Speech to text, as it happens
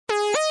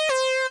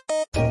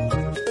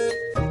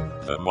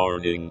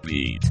Morning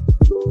Beat,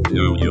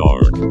 New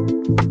York.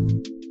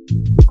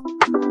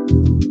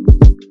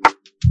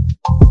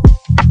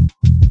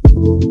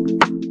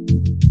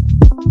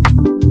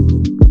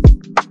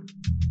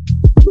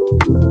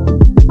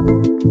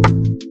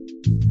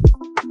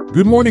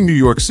 Good morning, New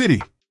York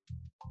City.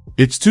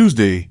 It's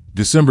Tuesday,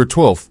 December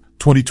 12th,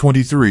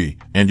 2023,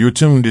 and you're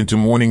tuned into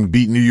Morning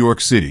Beat New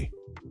York City.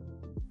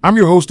 I'm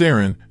your host,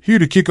 Aaron, here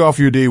to kick off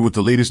your day with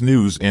the latest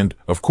news and,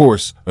 of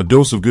course, a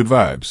dose of good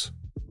vibes.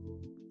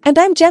 And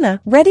I'm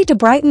Jenna, ready to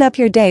brighten up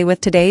your day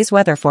with today's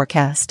weather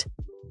forecast.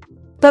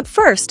 But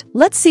first,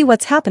 let's see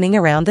what's happening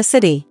around the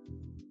city.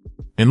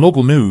 In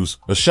local news,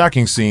 a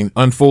shocking scene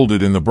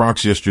unfolded in the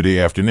Bronx yesterday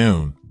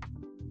afternoon.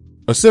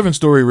 A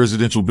 7-story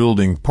residential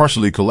building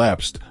partially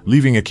collapsed,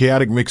 leaving a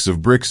chaotic mix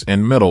of bricks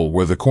and metal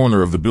where the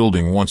corner of the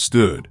building once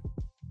stood.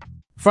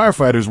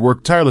 Firefighters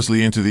worked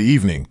tirelessly into the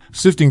evening,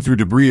 sifting through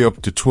debris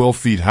up to 12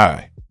 feet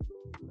high.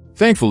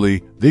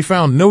 Thankfully, they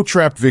found no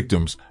trapped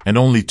victims, and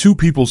only 2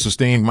 people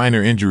sustained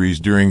minor injuries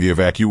during the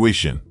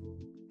evacuation.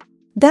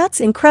 That's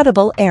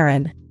incredible,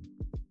 Aaron.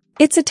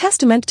 It's a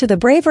testament to the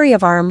bravery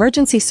of our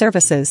emergency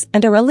services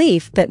and a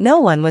relief that no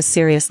one was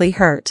seriously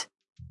hurt.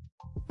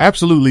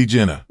 Absolutely,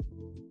 Jenna.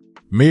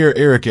 Mayor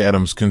Eric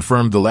Adams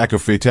confirmed the lack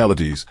of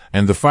fatalities,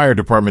 and the fire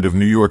department of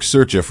New York's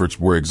search efforts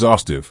were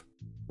exhaustive.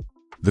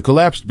 The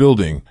collapsed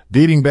building,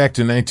 dating back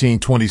to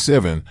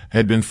 1927,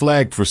 had been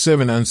flagged for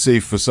 7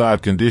 unsafe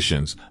facade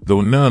conditions,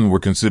 though none were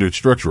considered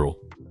structural.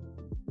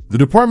 The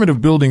Department of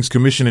Buildings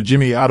Commissioner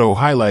Jimmy Otto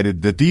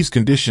highlighted that these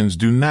conditions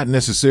do not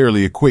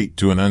necessarily equate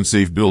to an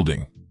unsafe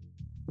building.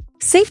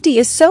 Safety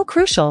is so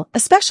crucial,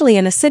 especially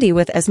in a city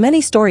with as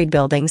many storied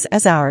buildings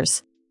as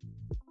ours.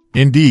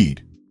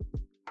 Indeed.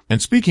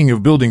 And speaking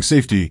of building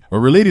safety, a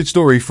related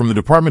story from the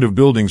Department of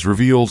Buildings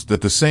reveals that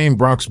the same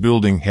Bronx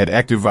building had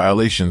active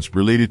violations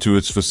related to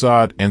its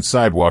facade and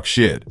sidewalk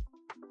shed.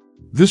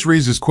 This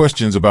raises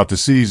questions about the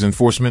city's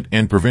enforcement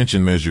and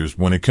prevention measures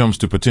when it comes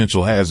to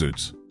potential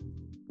hazards.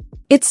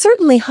 It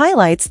certainly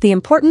highlights the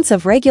importance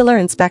of regular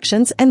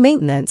inspections and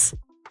maintenance.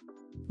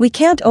 We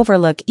can't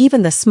overlook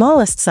even the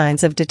smallest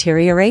signs of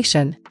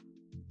deterioration.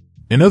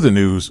 In other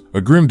news,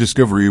 a grim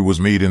discovery was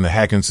made in the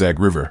Hackensack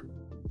River.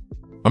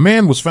 A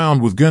man was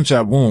found with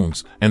gunshot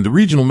wounds, and the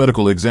regional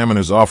medical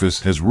examiner's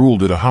office has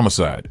ruled it a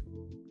homicide.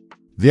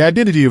 The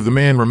identity of the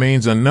man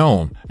remains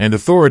unknown, and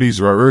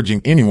authorities are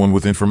urging anyone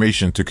with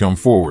information to come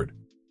forward.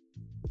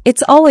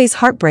 It's always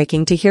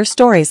heartbreaking to hear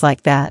stories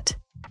like that.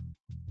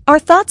 Our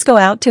thoughts go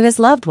out to his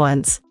loved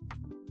ones.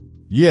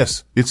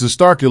 Yes, it's a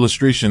stark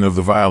illustration of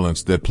the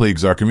violence that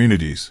plagues our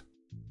communities.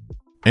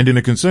 And in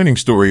a concerning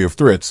story of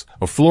threats,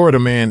 a Florida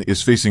man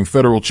is facing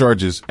federal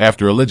charges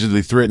after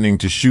allegedly threatening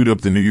to shoot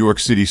up the New York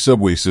City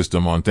subway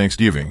system on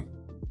Thanksgiving.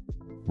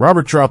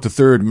 Robert Trout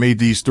III made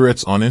these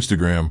threats on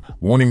Instagram,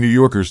 warning New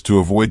Yorkers to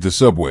avoid the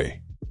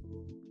subway.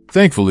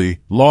 Thankfully,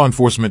 law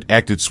enforcement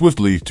acted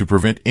swiftly to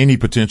prevent any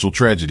potential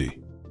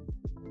tragedy.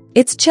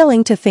 It's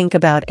chilling to think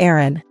about,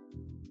 Aaron.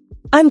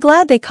 I'm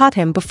glad they caught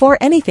him before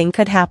anything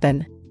could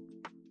happen.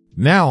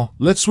 Now,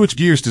 let's switch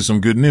gears to some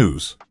good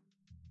news.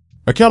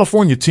 A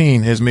California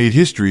teen has made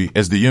history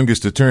as the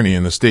youngest attorney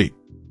in the state.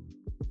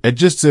 At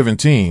just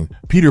 17,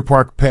 Peter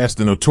Park passed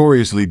the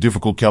notoriously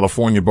difficult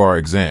California bar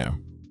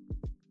exam.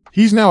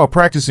 He's now a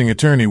practicing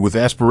attorney with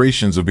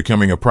aspirations of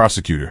becoming a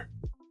prosecutor.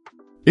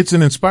 It's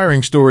an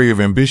inspiring story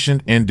of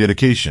ambition and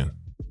dedication.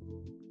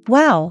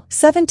 Wow,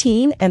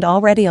 17 and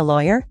already a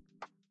lawyer?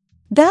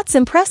 That's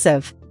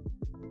impressive.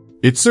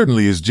 It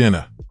certainly is,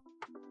 Jenna.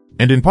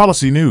 And in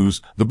policy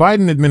news, the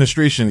Biden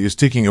administration is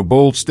taking a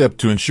bold step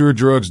to ensure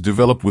drugs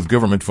developed with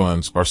government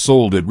funds are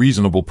sold at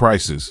reasonable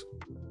prices.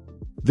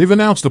 They've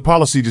announced a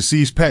policy to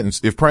seize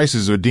patents if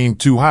prices are deemed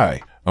too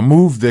high, a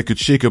move that could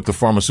shake up the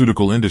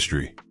pharmaceutical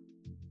industry.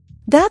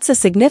 That's a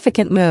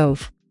significant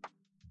move.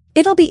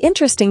 It'll be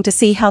interesting to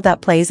see how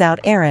that plays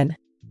out, Aaron.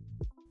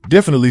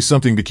 Definitely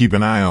something to keep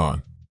an eye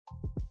on.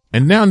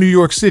 And now, New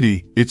York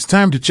City, it's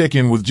time to check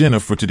in with Jenna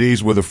for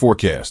today's weather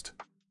forecast.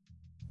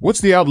 What's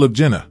the outlook,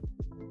 Jenna?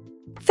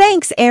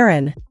 Thanks,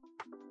 Aaron.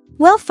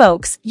 Well,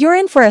 folks, you're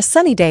in for a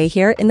sunny day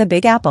here in the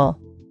Big Apple.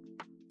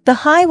 The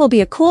high will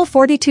be a cool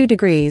 42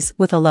 degrees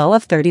with a low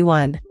of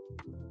 31.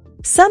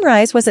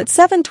 Sunrise was at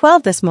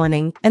 7:12 this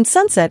morning, and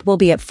sunset will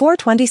be at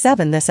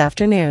 4:27 this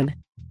afternoon.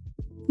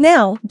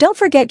 Now, don't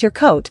forget your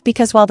coat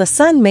because while the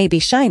sun may be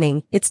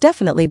shining, it's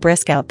definitely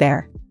brisk out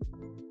there.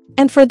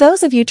 And for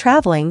those of you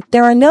traveling,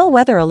 there are no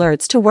weather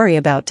alerts to worry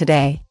about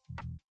today.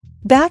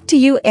 Back to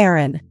you,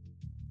 Aaron.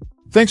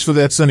 Thanks for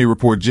that sunny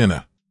report,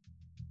 Jenna.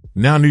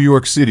 Now, New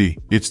York City,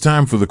 it's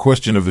time for the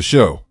question of the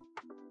show.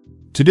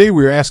 Today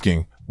we're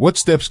asking, what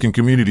steps can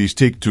communities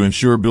take to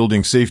ensure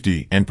building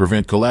safety and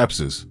prevent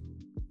collapses?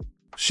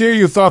 Share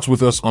your thoughts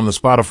with us on the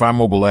Spotify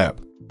mobile app.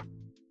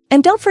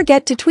 And don't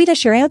forget to tweet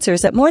us your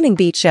answers at Morning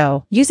Beat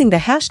Show using the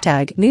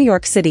hashtag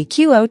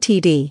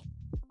NewYorkCityQOTD.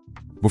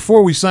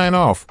 Before we sign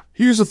off,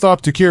 here's a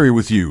thought to carry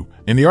with you.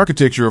 In the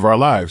architecture of our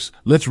lives,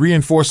 let's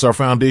reinforce our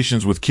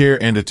foundations with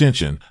care and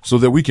attention so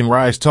that we can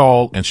rise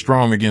tall and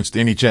strong against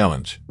any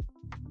challenge.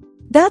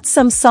 That's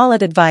some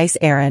solid advice,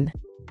 Aaron.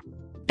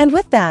 And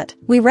with that,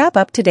 we wrap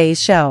up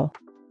today's show.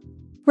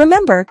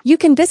 Remember, you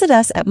can visit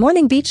us at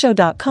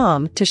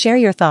morningbeatshow.com to share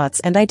your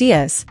thoughts and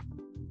ideas.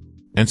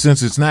 And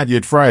since it's not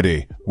yet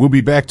Friday, we'll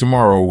be back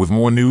tomorrow with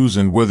more news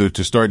and weather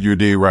to start your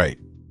day right.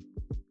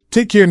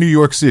 Take care, New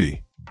York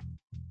City.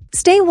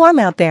 Stay warm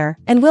out there,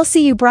 and we'll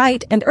see you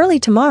bright and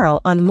early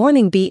tomorrow on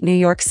Morning Beat New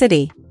York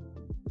City.